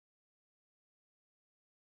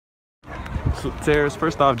So, Terrace,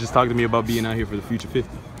 first off, just talk to me about being out here for the Future 50.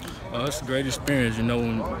 It's a great experience, you know,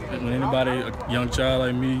 when anybody, a young child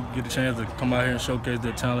like me, get a chance to come out here and showcase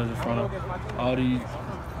their talent in front of all these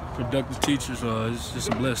productive teachers, it's just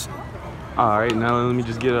a blessing. All right, now let me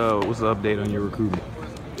just get what's the update on your recruitment?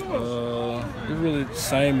 It's really the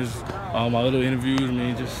same as all my other interviews. I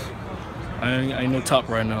mean, I ain't no top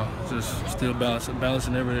right now. Just still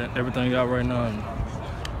balancing everything out right now, and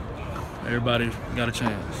everybody got a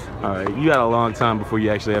chance. All right, you got a long time before you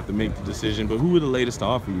actually have to make the decision, but who were the latest to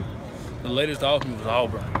offer you? The latest offer was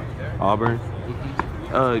Auburn. Auburn?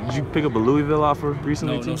 Mm-hmm. Did you pick up a Louisville offer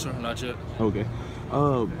recently too? No, sir, not yet. Okay.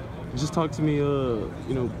 Just talk to me, you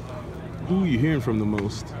know, who are you hearing from the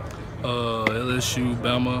most? LSU,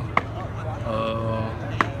 Bama,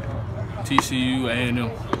 TCU,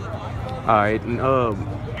 A&M. All right, and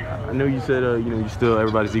I know you said you know,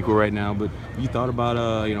 everybody's equal right now, but you thought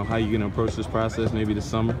about you know, how you're gonna approach this process maybe this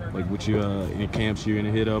summer, like what you any camps you're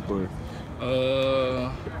gonna hit up, or?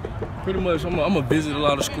 Pretty much, I'm gonna visit a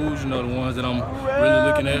lot of schools, you know, the ones that I'm really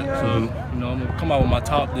looking at. So, you know, I'm gonna come out with my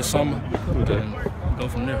top this summer and go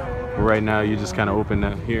from there. Well, right now, you're just kind of open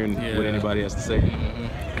to hearing what anybody has to say.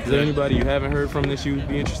 Is there anybody you haven't heard from that you'd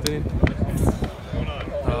be interested in?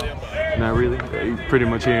 Not really. You're pretty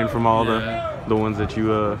much hearing from all the ones that you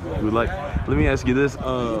would like. Let me ask you this: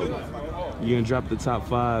 you're gonna drop the top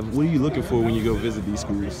 5. What are you looking for when you go visit these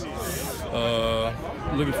schools?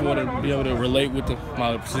 Looking forward to be able to relate with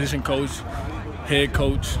my position coach, head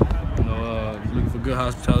coach. You know, looking for good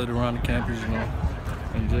hospitality around the campus. You know,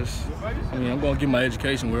 and just, I mean, I'm gonna get my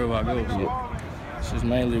education wherever I go. So it's just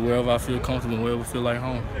mainly wherever I feel comfortable, wherever I feel like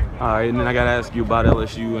home. All right, and then I gotta ask you about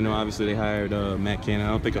LSU. I know obviously they hired Matt Cannon. I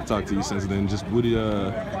don't think I've talked to you since then. Just what did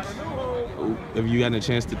have you gotten a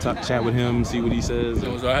chance to chat with him, see what he says?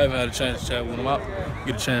 No, so I haven't had a chance to chat with him. I'll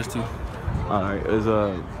get a chance to. All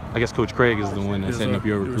right, I guess Coach Craig is the one that's setting up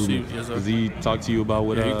your recruitment. Yes, sir. Does he talk to you about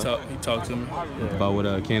what? Yeah, he talked to me. About what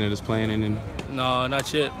Canada's planning and? No,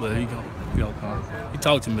 not yet, but he gonna come. He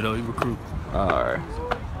talked to me though. He recruit. All right.